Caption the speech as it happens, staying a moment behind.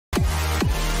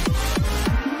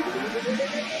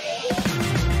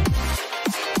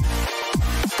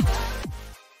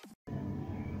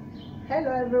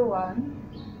Hello everyone,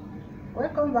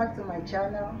 welcome back to my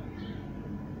channel.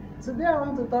 Today I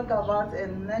want to talk about a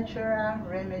natural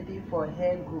remedy for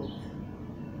hair growth.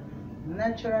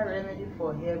 Natural remedy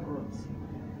for hair growth.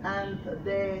 And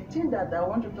the thing that I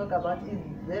want to talk about is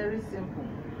very simple,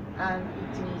 and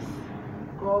it is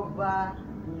guava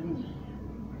leaf.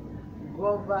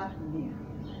 Guava leaf.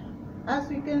 As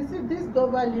we can see, this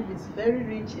guava leaf is very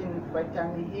rich in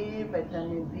vitamin A,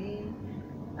 vitamin B,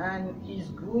 and is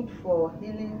good for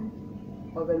healing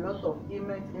of a lot of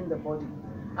ailments in the body,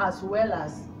 as well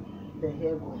as the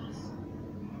hair growth.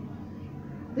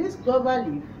 This guava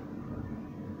leaf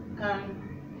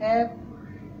can help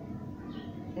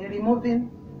in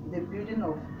removing the building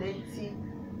of dirty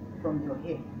from your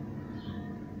hair.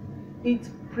 It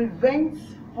prevents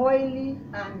oily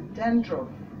and dandruff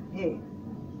hair.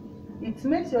 It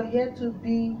makes your hair to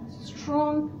be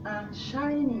strong and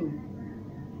shiny.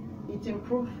 It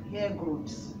improves hair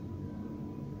growth.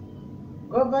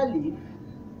 Guava leaf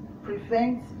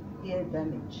prevents hair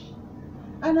damage.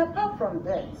 And apart from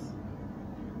that,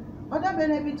 other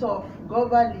benefits of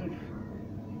guava leaf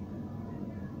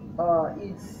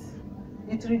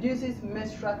it reduces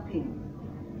menstrual pain.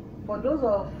 For those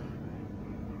of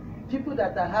people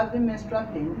that are having menstrual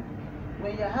pain,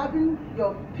 when you're having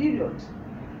your period,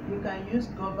 you can use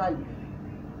guava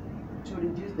leaf to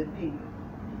reduce the pain.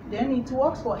 Then it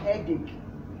works for headache.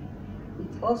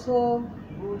 It's also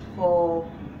good for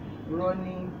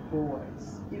runny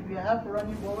bowels. If you have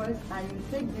runny bowels and you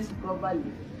take this guava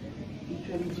leaf, it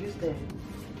will reduce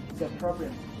the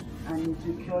problem and it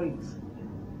will cure it.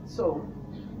 So,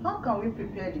 how can we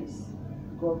prepare this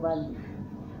guava leaf?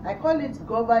 I call it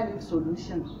guava leaf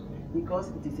solution because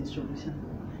it is a solution.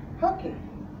 Okay,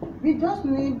 we just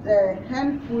need a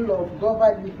handful of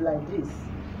guava leaf like this.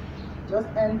 Just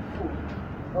a handful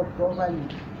of guava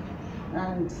leaf,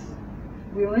 and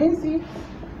we rinse it.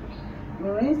 We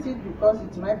rinse it because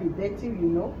it might be dirty, you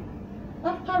know.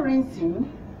 After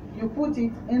rinsing, you put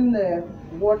it in the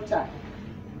water,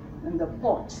 in the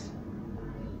pot,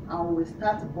 and we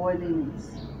start boiling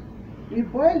it. We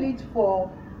boil it for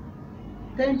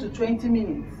 10 to 20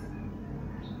 minutes.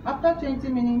 After 20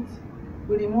 minutes,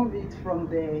 we remove it from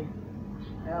the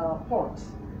pot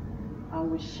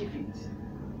and we shift it,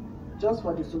 just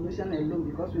for the solution alone,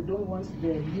 because we don't want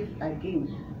the leaf again.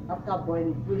 After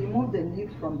boiling, we remove the leaf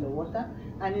from the water,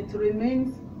 and it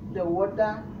remains the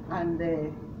water and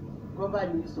the guava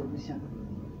leaf solution,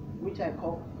 which I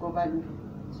call guava leaf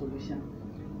solution.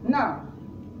 Now,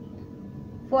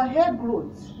 for hair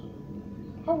growth,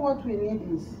 what we need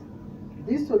is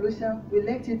this solution. We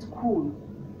let it cool.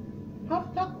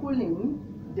 After cooling,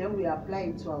 then we apply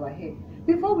it to our hair.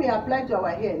 Before we apply to our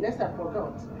hair, lest I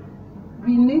forgot,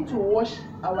 we need to wash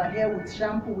our hair with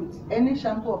shampoo, with any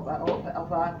shampoo of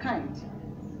our kind.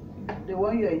 The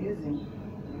one you are using,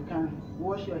 you can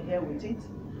wash your hair with it.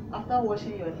 After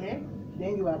washing your hair,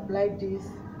 then you apply this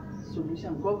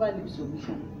solution, guava leaf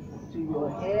solution, to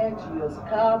your hair, to your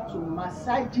scalp, to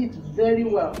massage it very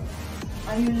well.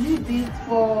 And you leave it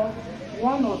for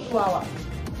 1 or 2 hours.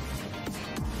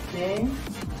 Then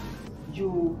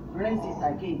you rinse it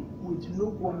again with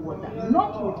lukewarm water,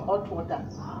 not with hot water,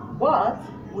 but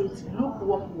with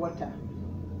lukewarm water.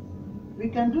 We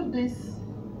can do this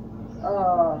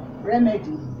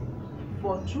remedy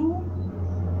for 2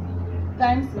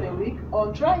 times in a week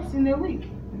or thrice in a week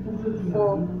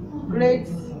for great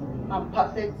and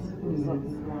perfect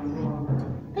results.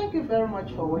 Thank you very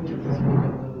much for watching this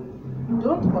video.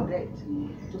 Don't forget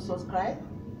to subscribe,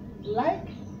 like,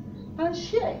 and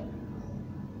share.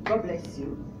 God bless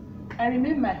you. I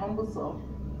remain my humble self,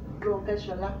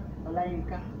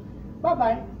 Bye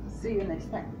bye. See you next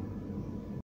time.